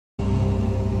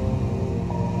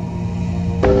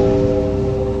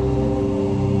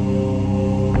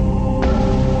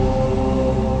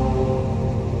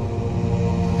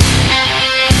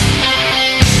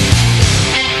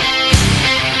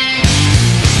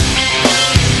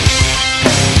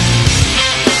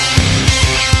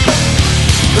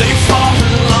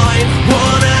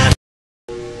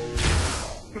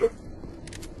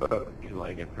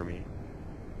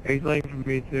He's late for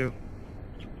me too.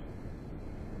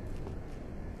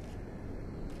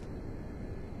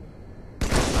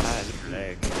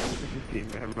 Leg. Team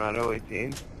member out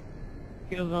 018.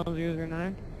 Killzone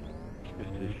 009. This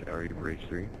is sorry, Bridge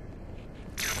 3.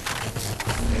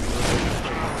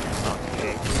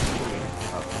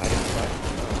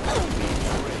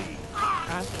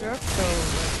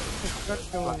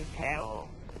 What hell?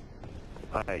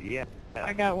 Yeah.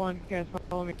 I got one, guys,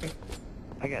 follow me.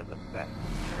 I got the best.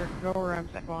 Go where I'm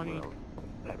spawning.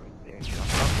 That right there.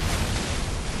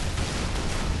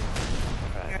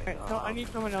 Alright, so I need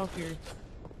someone else here.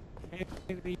 I need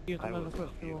to use another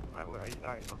footstool. Alright,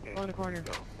 okay. Go in the corner.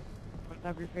 Go. On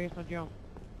top of your face, I'll jump.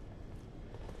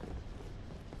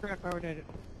 Crap, I already did it.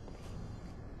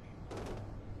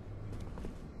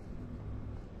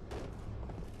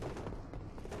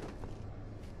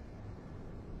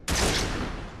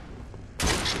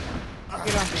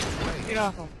 Get off him. Get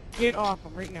off him. Get off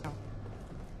him right now.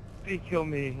 He killed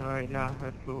me. Alright, nah,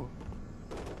 that's cool.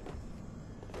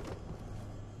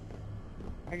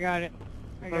 I got it.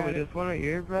 I got it. This one right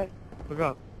here, Brett? Look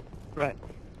up. Brett.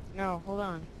 No, hold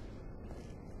on.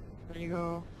 There you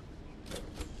go.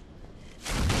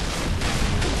 Then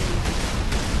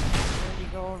you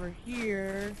go over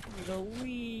here. You go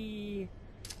wee.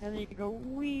 And then you go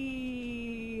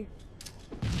wee.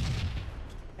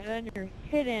 And then you're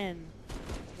hidden.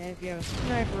 And if you have a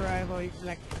sniper rifle, you can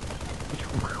like.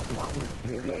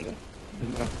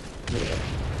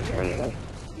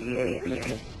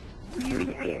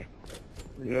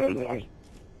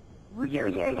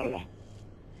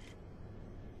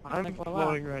 I'm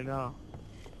floating right now.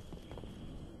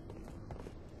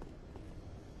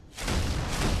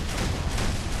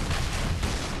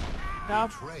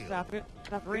 Stop. Stop it.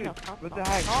 Stop right now. Stop. What the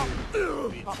heck?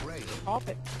 Stop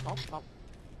it. Stop.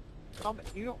 Stop it.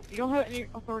 You don't have any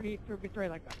authority to betray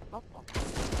like that. Stop.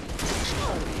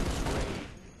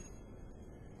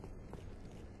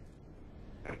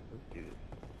 Let's do this.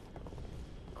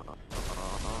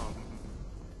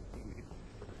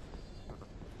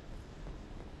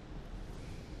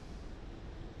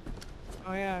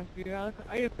 Oh yeah, dude, I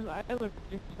look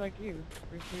just like you.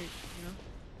 Appreciate, you know.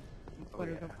 Oh,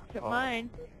 yeah. Except mine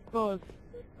goes.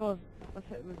 Let's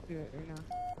do it right now.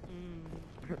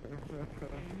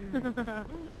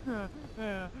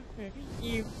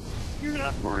 You're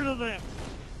not part of them.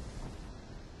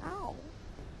 Ow,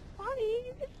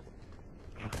 buddy.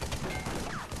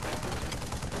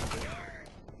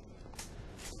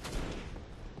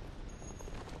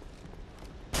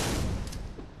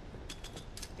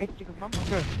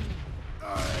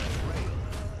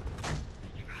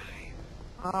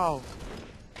 Ow.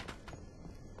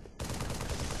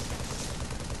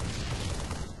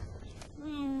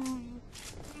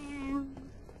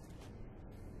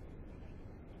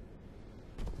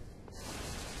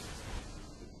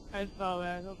 I saw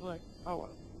that. I was like, oh well.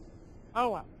 Oh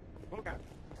well. Okay.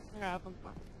 I got some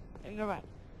fun. In the back.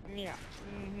 Yeah.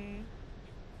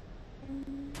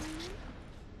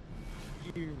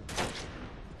 You.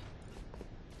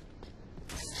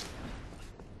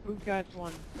 Who got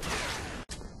one?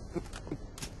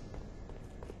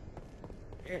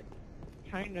 It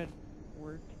kinda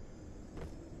worked.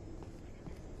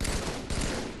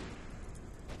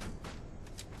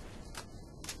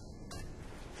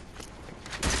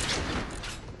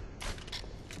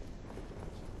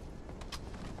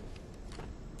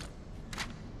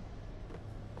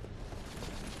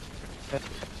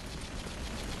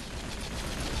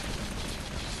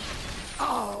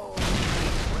 Oh!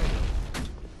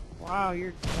 Wow,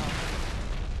 you're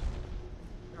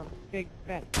a big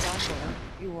fat dumbo.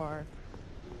 You are.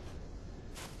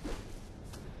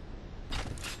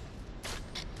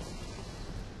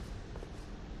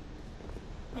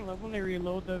 I love when they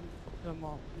reload the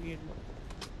weird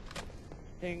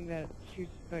thing that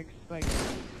shoots like spikes.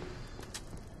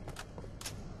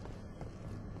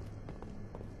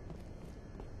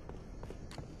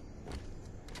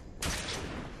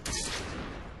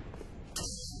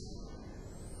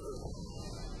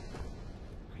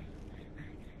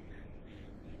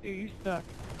 Dude, you suck.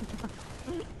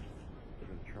 I'm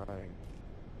trying.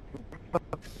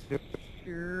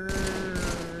 Sure.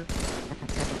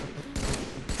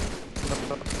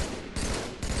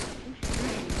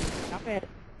 Stop it.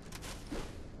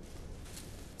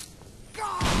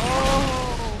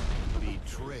 Oh!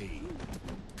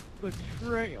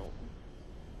 Betrayal.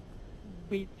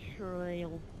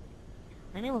 Betrayal.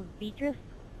 My name was Beatrice.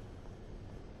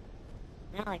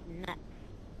 I like nuts.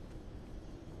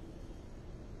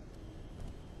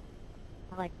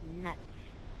 I like nuts.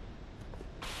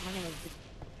 My name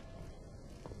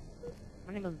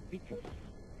is Beatrice.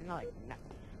 And I like nuts.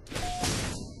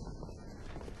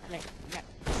 Like, yeah.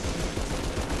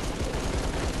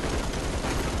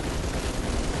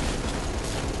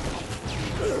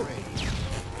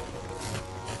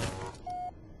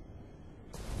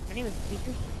 My name is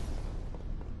Beatrice.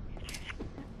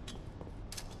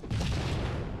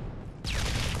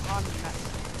 On that.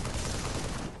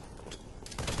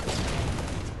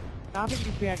 Stop it,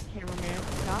 you bad cameraman.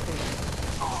 Stop it.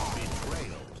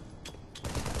 Betrayal.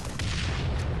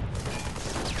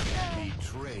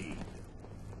 Betrayed.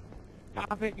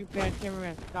 Stop it, you bad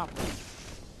cameraman. Stop.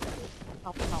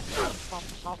 Stop, stop, stop, stop,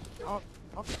 stop. Oh,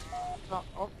 oh, stop.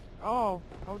 Oh, oh,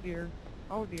 oh dear.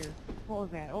 Oh dear. What was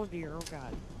that? Oh dear, oh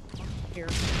god. Oh dear.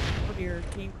 Oh dear.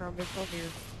 Team Crumbus, oh dear.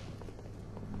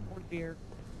 Oh dear.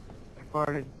 I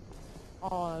farted.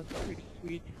 Oh, that's pretty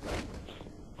sweet.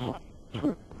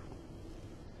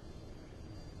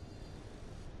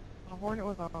 A hornet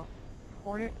with a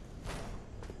hornet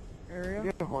area?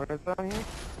 You get hornets on here?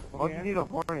 Why'd Yeah. you need a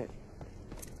hornet?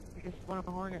 I just want a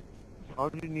hornet.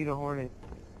 Why'd you need a hornet?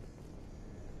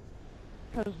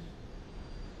 Cause...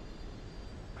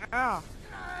 Ah!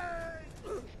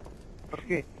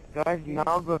 Okay, guys,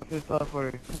 now go to the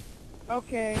teleporter.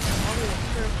 Okay, I'll be the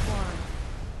first one.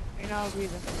 And I'll be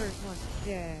the first one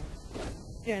dead.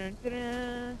 Dun dun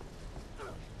dun.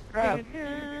 Crap, Dun, dun,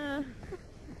 dun.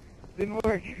 didn't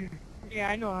work. Yeah,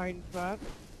 I know hiding spots.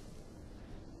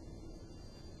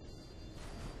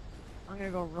 I'm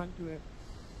gonna go run to it.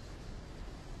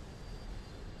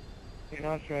 Okay,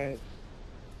 now try it.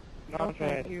 Now No, try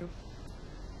thank it. you.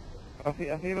 I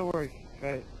think it'll work. Try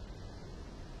it.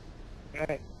 Try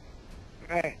it.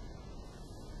 Try it.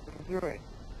 Go through it.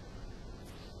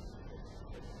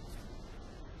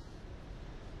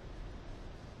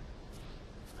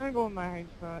 I'm gonna go in my hiding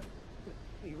spot. Let's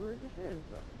see where this is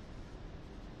though.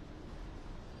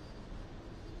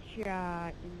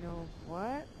 Shot, you know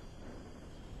what?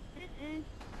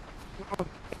 Oh,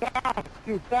 stop!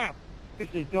 Dude, stop!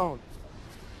 Seriously, don't.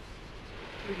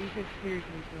 Dude, you should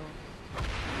seriously go.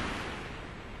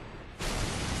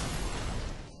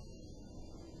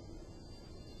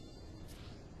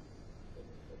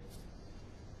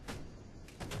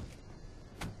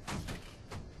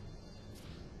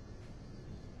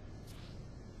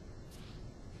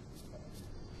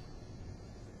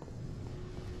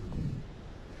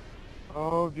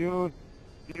 Oh, dude.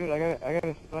 Dude, I got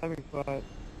a slamming spot.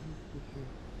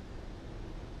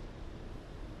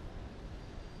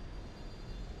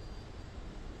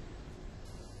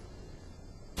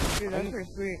 Dude, that's pretty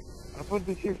sweet. I put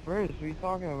this here first. What are you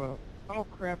talking about? Oh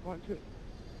crap, one, two.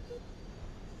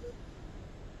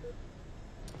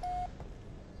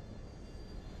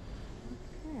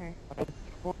 Okay. I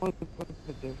totally put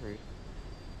it there first.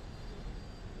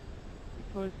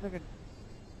 So it's like a...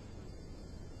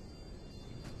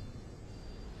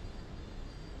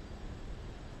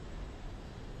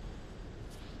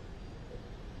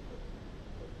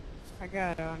 I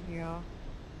got it on here.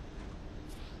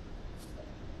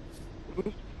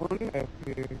 Who's putting it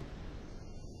here?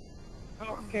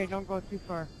 Oh, okay, don't go too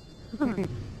far. It's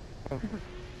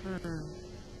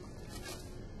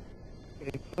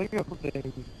like a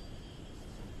thing.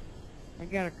 I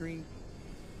got a green.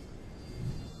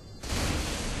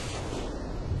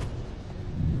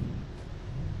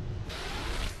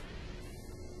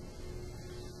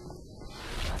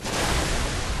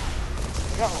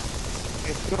 Go!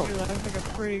 Let's go. Dude, that looks like a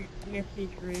pretty nifty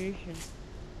creation.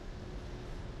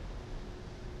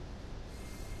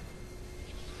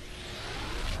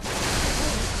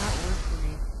 Not work for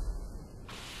me.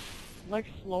 Like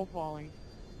slow falling.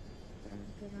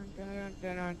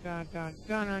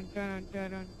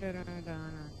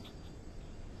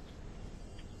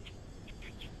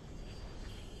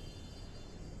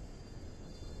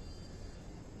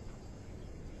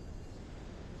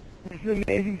 It's an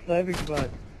amazing slamming spot.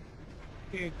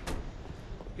 Dude,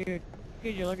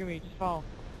 you look at me, just fall.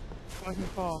 Watch me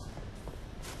fall.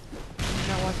 You're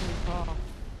not watching me fall.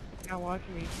 You're not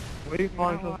watching me. Why are you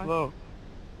falling so watching- slow?